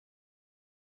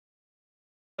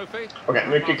Okej,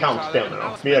 mycket kampspel nu då.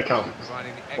 Mer kamp.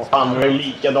 Och fan, nu är det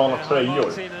likadana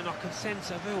tröjor.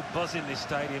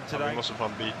 Ja, vi måste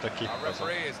fan byta kit alltså.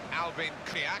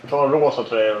 Vi tar en rosa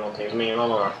tröja eller någonting som ingen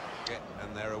annan har.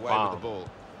 Fan.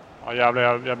 Ja jävlar,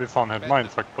 jag blir fan helt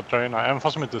mindfuck på tröjorna. Även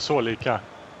fast de inte är så lika.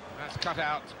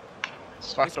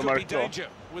 Svart och mörkt då. Åh,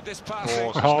 så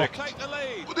snyggt.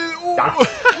 Ja!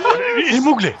 Det är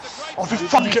Mowgli! Åh för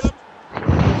fan!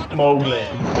 Mowgli.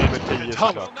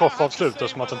 Han koffavslutar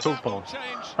som att han tog på någon.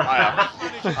 Ja.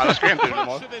 Annars ska jag inte ut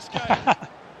mål.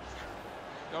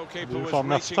 Du är fan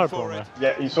mästare på det.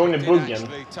 Ja, såg ni buggen?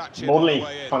 Bollen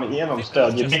gick fan igenom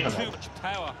stödjebenet.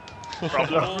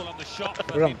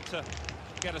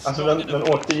 Alltså den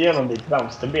åkte igenom ditt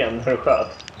vänsterben när du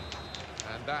sköt.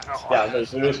 Ja, det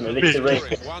ser ut som en riktig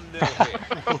race.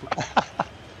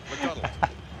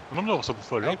 Men de låg så på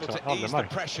förra också, aldrig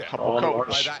märkt.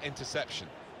 PurpleCobras.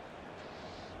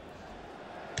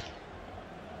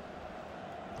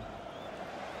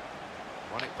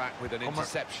 Won it back with an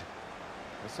interception.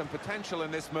 There's some potential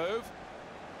in this move.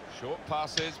 Short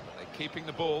passes, but they're keeping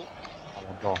the ball.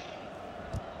 Bra.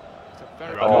 It's a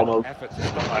very good effort to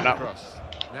stop the cross.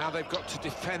 Now they've got to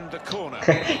defend the corner.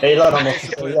 Jag gillar att de måste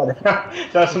säga det.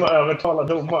 Det är som att övertala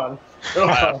domaren.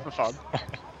 Ja, för fan.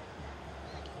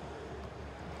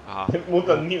 Mot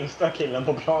den minsta killen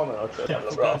på planen också.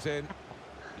 Jävla bra. He's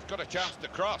got a chance to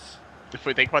cross. Du får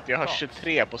ju tänka på att jag har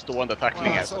 23 på stående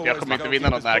tacklingar, så jag kommer inte vinna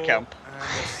någon närkamp.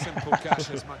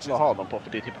 Vad har de på? För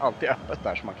det är typ alltid öppet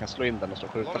där så man kan slå in den och så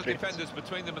skjuta fritt.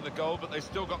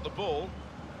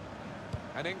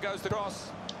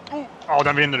 Ja,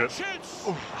 den vinner du.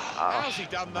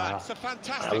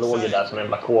 Jag låg ju där som en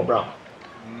jävla kobra.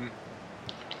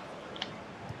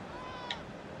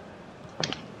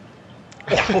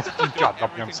 Jävla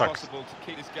björnsax.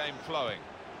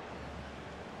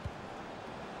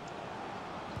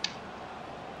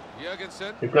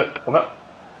 Kom här.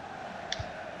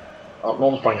 Ja,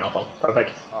 någon sprang i alla fall.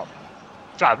 Perfekt. Ja.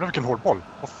 Jävlar vilken hård boll.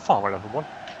 Vad fan var det för boll?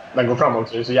 Den går fram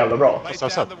också, det är så jävla bra.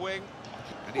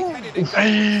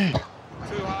 Nej!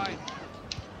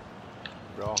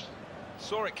 Bra.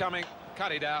 Saw it coming,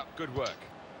 cut it out, good work.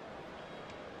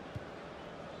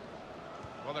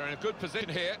 Well, they're in a good position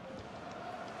here.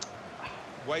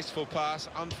 Wasteful pass,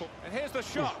 and here's the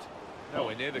shot.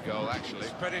 Nowhere near the goal, actually.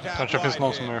 Spread it out Kanske finns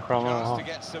någon som är skönare att ha. to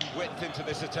get some width into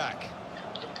this attack.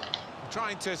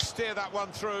 Trying to steer that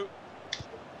one through.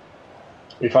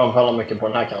 Vi fan faller mycket på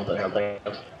den här kanten helt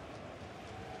enkelt.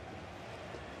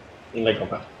 Inlägg kom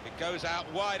här. It goes out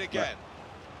wide again.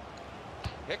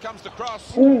 Here comes the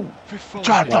cross. Fy fan.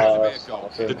 Jävlar!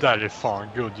 Det där är fan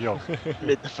good jobb.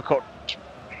 Lite för kort.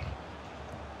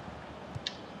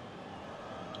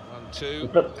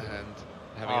 1-2 and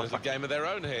having a little game of their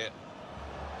own here.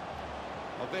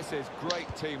 Well, this is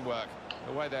great teamwork.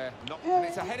 The way they're not, and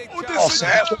it's a headed chance.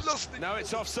 No,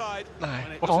 it's offside.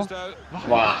 Nej. Wow.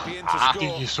 Det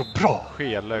är ju så bra.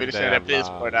 Vill du se en repris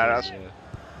på det där alltså?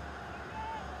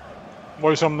 Det var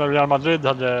ju som när Real Madrid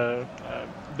hade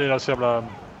deras jävla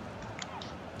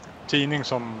tidning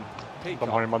som de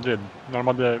har i Madrid. När de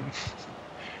hade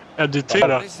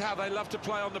editerat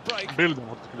bilden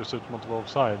att det skulle se ut som att det var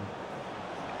offside.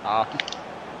 Ja.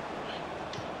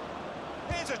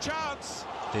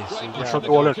 Det är så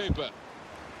dåligt.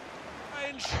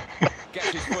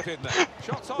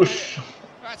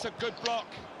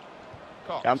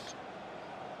 Kant.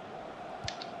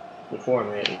 Du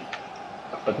får en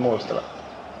öppet mål istället.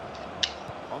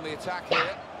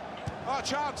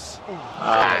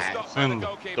 Synd.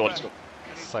 Dåligt skott.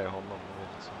 Säger honom.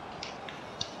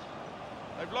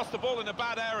 They've lost the ball in a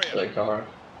bad area. Det är klart. And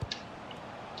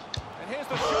here's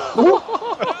the shot.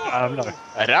 Jävlar.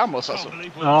 Ramos alltså.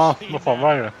 Ja, vad fan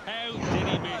var det?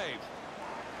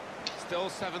 Still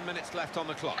 7 minutes left on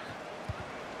the clock.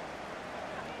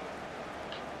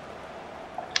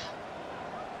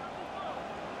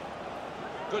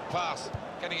 Good pass,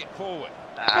 getting it forward.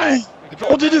 Nej!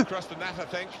 Åh, det är du! Across the net, I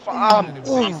think. Fan! And it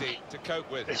was easy to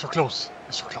cope with. Det är så close. Det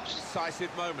är så close. Decisive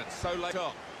moment, so late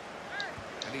on.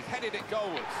 And he headed it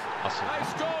goalwards. Alltså. They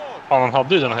scored. Fan, han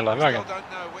hade ju den hela vägen. Still don't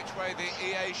know which way the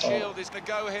EA Shield is going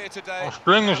to go here today. Han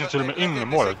spränger sig till och med in i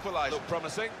målet. Looked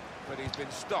promising, but he's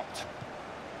been stopped.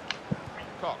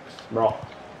 Cox. Bra.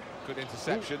 Good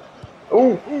interception.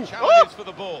 Challenges for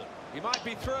the ball. He might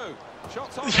be through.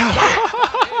 Shots on.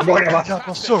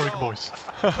 Jävla sorg, boys.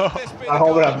 Här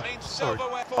har vi den.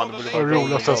 Fan, det borde vara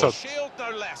roligt att ha sett.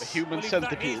 The human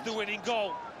centipede.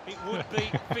 It would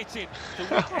be fitting to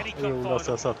win any cup final.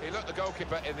 He looked the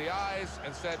goalkeeper in the eyes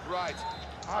and said, right,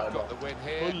 I've got the win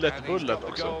here, and he's got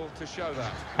the goal to show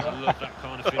that. I love that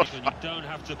kind of finish when you don't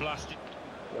have to blast it.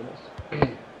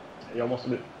 Jag måste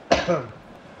bli...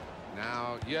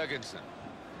 Now Jürgensen.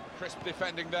 Crisp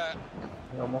defending there.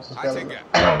 Jag måste spela.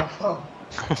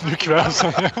 Du kvävs.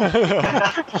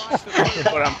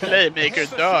 Våran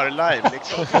playmaker dör live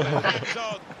liksom.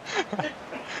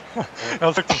 Jag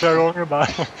har sagt det flera gånger bara.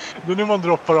 Det är nu man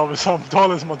droppar av i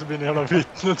samtalet som att det blir en jävla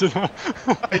vittne till det.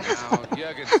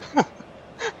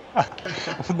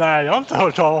 Nej, jag har inte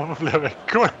hört av honom på flera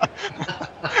veckor.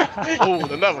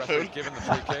 Den där var ful.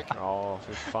 Ja,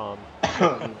 för fan.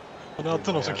 Det är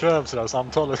alltid någon som krävs i det här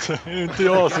samtalet. Inte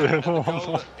jag, säger någon.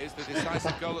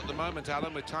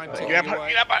 Grabbar.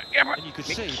 And you could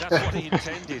see that's what he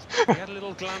intended. He had a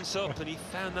little glance up and he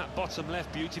found that bottom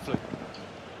left beautifully.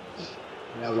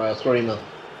 Jävlar, jag slår in den.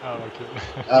 Ja, vad kul.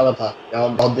 Ja, vänta.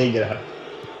 Jag digger det här.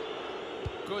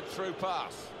 Good through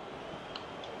pass.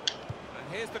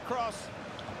 And here's the cross.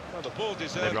 Well, the ball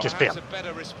deserved perhaps a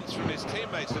better response from his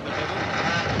teammates in the middle.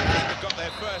 They got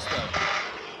there first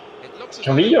though. It looks as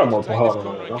Kan vi göra mål på hörnan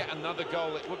corner då? and get another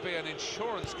goal. It would be an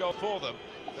insurance goal for them.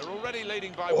 They're already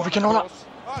leading by one. Vilken hålla!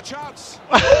 Oh, chance!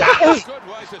 Good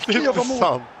way to Det är jävla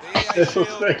mål! Det är så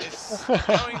snyggt.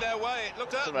 going their way. It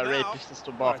looked up Så var now. rapisten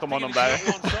stod bakom honom där.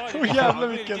 Åh jävlar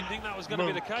vilken...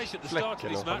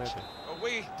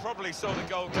 We probably saw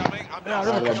the goal coming. I'm Yeah,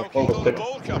 not really. sure he saw the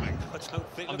ball coming.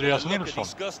 Andreas Nilsson.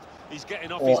 He's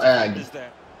getting off Och his äg. defenders there.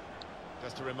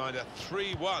 Just a reminder,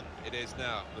 3-1 it is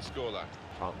now, the scoreline.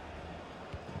 Fan.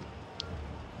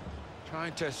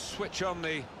 Trying to switch on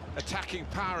the attacking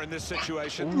power in this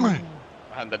situation.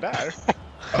 Vad hände där?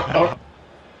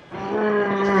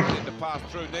 Getting the pass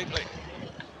through neatly.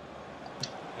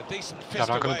 A decent fist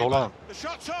han kunde away. inte hålla den. The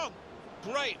shot's on!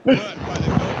 Great work by the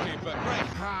goalkeeper.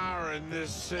 Great power in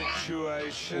this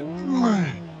situation.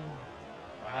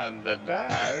 Vad hände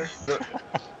där?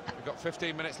 We've got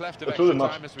 15 minutes left of Jag trodde extra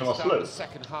time as we matchen var start the slut.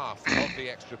 second half of the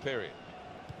extra period.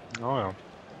 Ja, ja.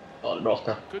 Ja, det är bra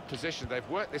spel. Good position. They've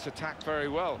worked this attack very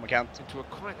well. Markant. Into a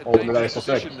quite a Oh, det där är dangerous så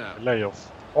position snyggt. now.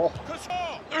 Layoff.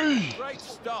 Great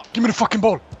stop. Give me the fucking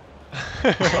ball!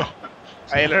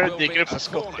 Jag gillar hur det dyker upp så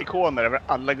skottikoner över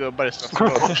alla gubbar i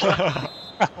straffområdet.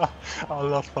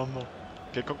 Alla stannar.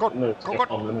 Okej, kom. Nu ska jag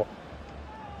fan bli mål.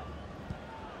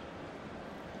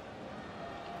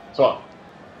 Så.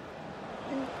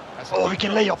 Åh,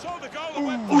 vilken layup!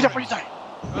 Oh, jag får inte!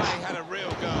 They had a real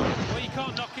go. Well, you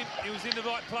can't knock him. He was in the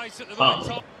right place at the Ah. right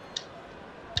time.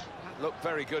 That looked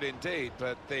very good indeed,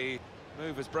 but the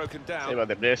move has broken Det down. var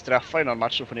det. Blir det straffar i någon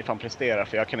match så får ni fan prestera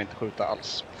för jag kan inte skjuta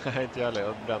alls. Nej, inte jag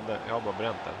heller. Jag har bara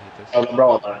bränt den hittills. Jävla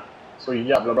bra där. Så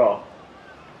jävla bra.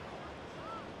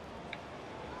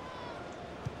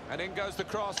 And in goes the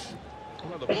cross.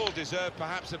 Well, the ball deserved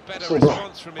perhaps a better Så bra.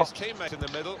 response from his teammate in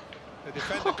the middle. The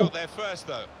defender got there first,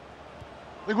 though.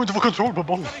 Det går inte att få kontroll på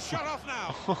bollen. But he's shut off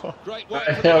now. Great work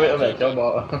for the Jag vet, jag goalkeeper.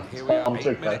 bara Here we are, 8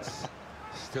 samtryck där. minutes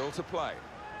still to play.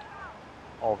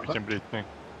 Ja, vilken brytning.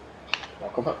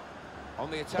 Jag kommer.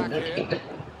 On the attack here.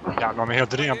 Jävlar, han är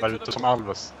helt ren där ute som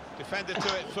Alves. Defender to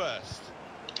it first.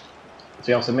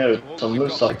 Så jag ser mer ut som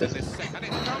Mus faktiskt. And it's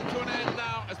come to an end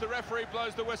now as the referee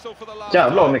blows the whistle for the last.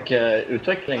 Jävlar vad mycket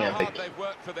utveckling jag How fick. hard they've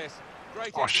worked for this. Great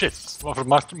Åh shit, varför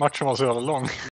matchen var så jävla lång.